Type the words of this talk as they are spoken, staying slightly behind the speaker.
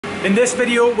In this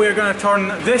video we're going to turn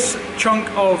this chunk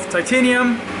of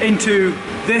titanium into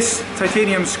this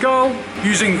titanium skull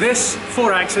using this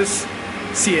 4-axis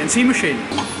CNC machine.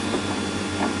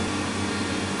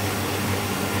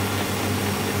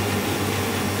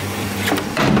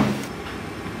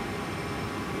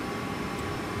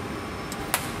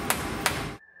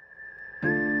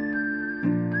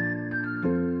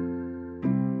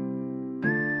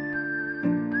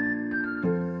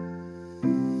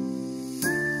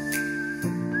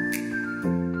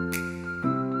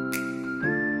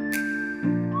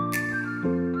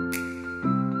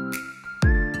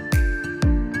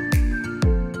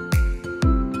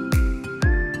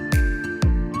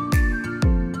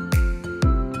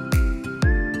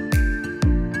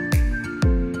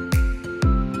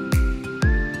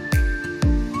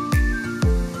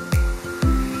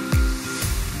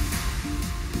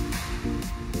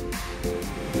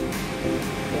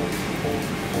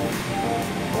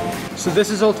 So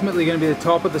this is ultimately going to be the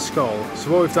top of the skull.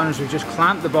 So what we've done is we've just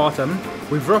clamped the bottom,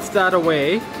 we've roughed that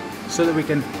away so that we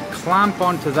can clamp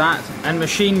onto that and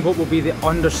machine what will be the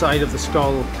underside of the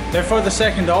skull. Then for the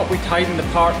second op we tighten the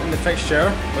part in the fixture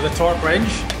with a torque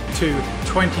wrench to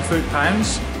 20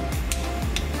 foot-pounds.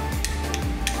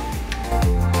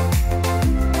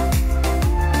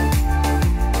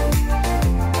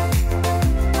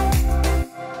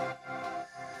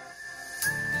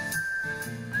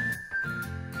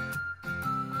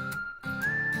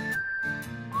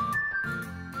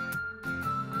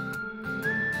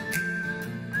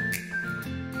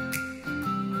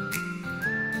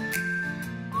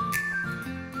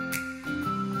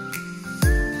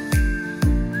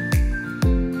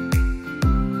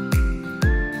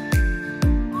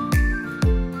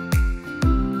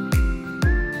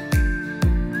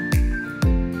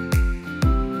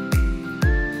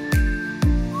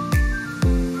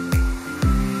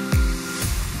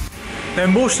 Now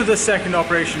most of the second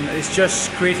operation is just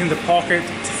creating the pocket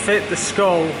to fit the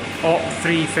skull op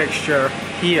 3 fixture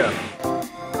here.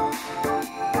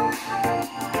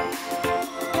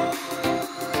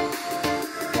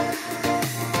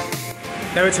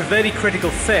 Now it's a very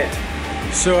critical fit,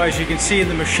 so as you can see in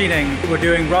the machining we're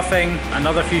doing roughing,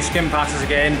 another few skim passes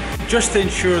again, just to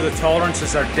ensure the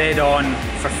tolerances are dead on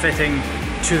for fitting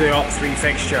to the op 3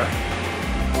 fixture.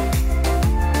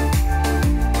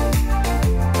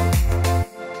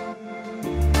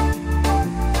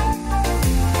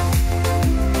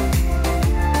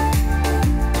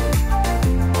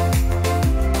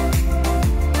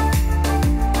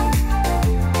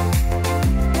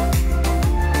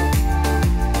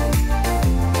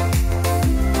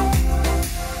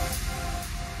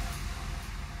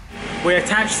 We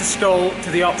attach the skull to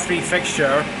the op 3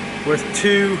 fixture with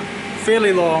two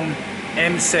fairly long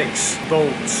M6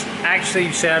 bolts.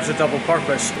 Actually serves a double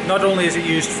purpose. Not only is it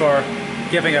used for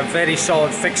giving a very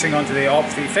solid fixing onto the op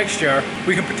 3 fixture,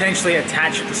 we can potentially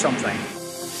attach it to something.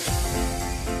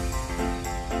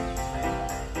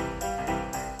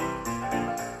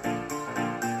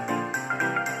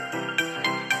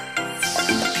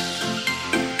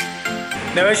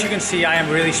 Now as you can see, I am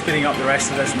really speeding up the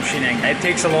rest of this machining. It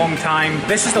takes a long time.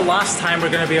 This is the last time we're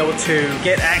going to be able to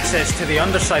get access to the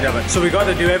underside of it. So we've got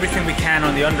to do everything we can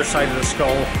on the underside of the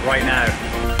skull right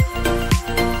now.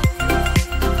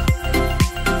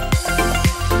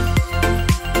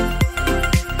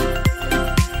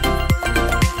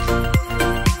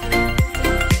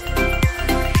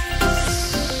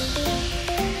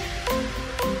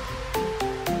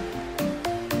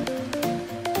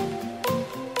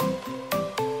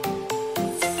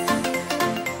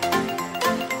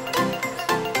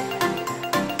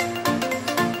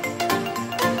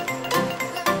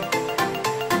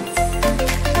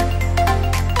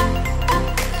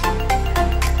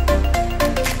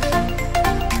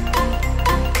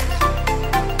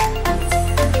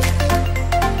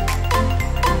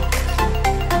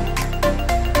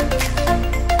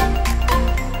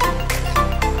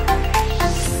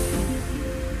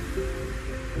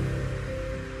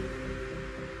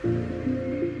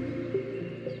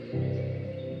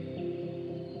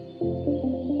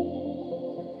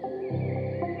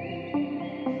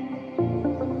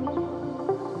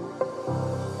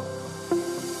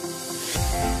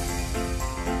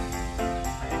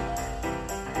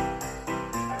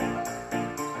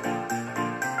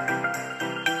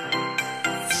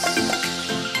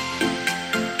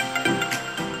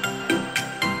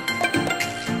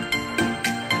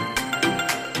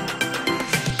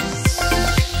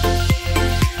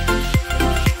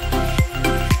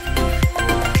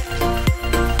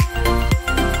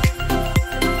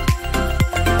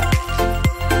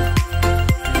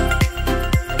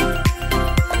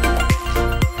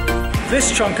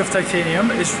 This chunk of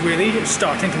titanium is really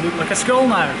starting to look like a skull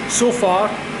now. So far,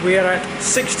 we are at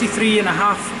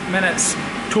 63.5 minutes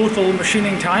total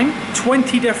machining time,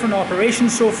 20 different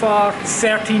operations so far,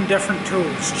 13 different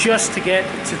tools just to get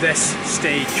to this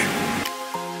stage.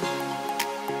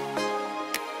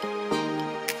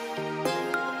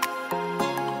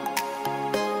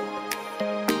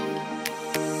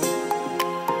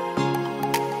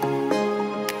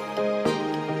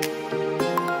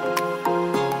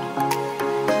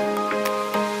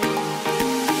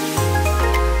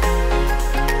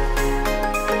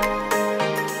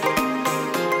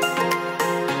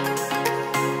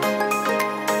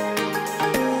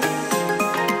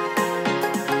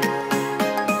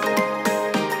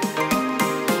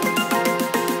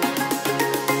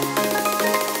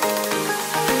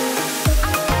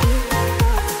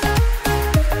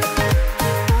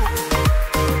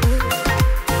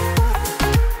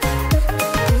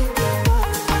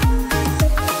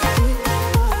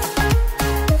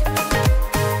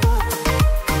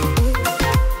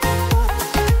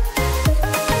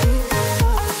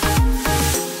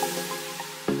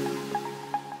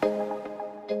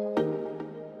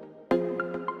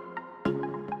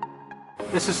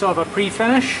 This is sort of a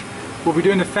pre-finish. We'll be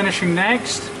doing the finishing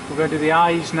next. We're going to do the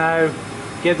eyes now,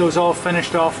 get those all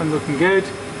finished off and looking good.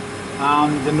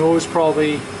 The nose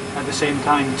probably at the same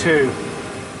time too.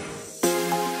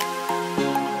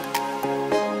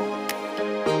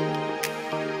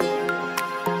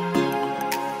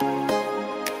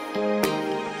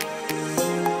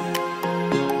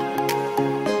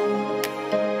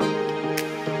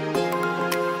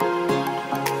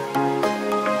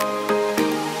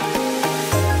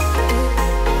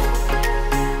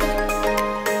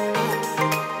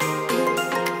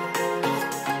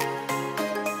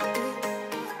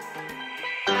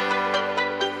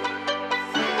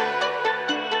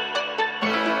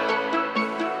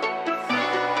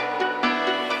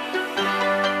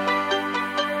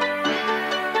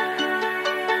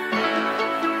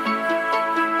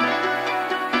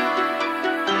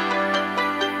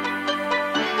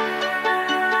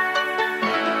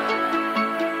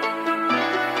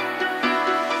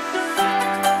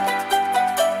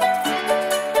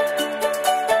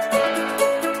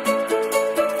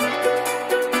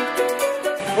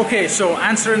 Okay, so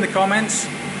answer in the comments.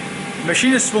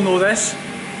 Machinists will know this.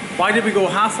 Why did we go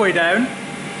halfway down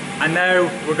and now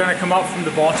we're going to come up from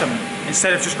the bottom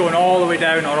instead of just going all the way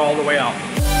down or all the way up?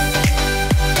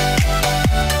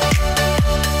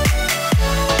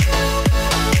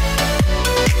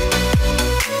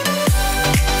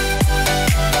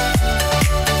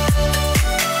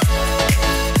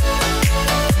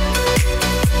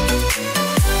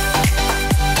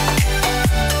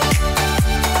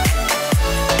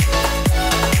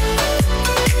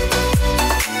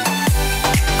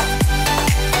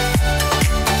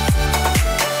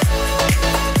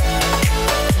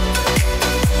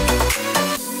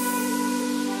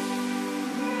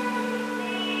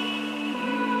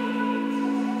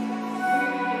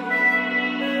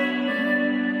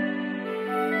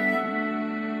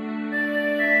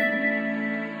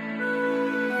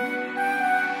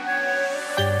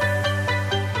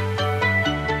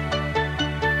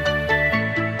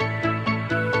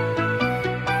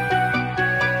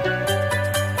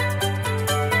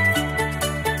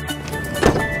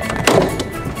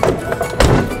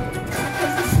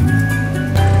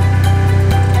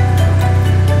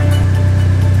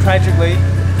 Tragically,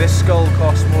 this skull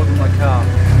costs more than my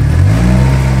car.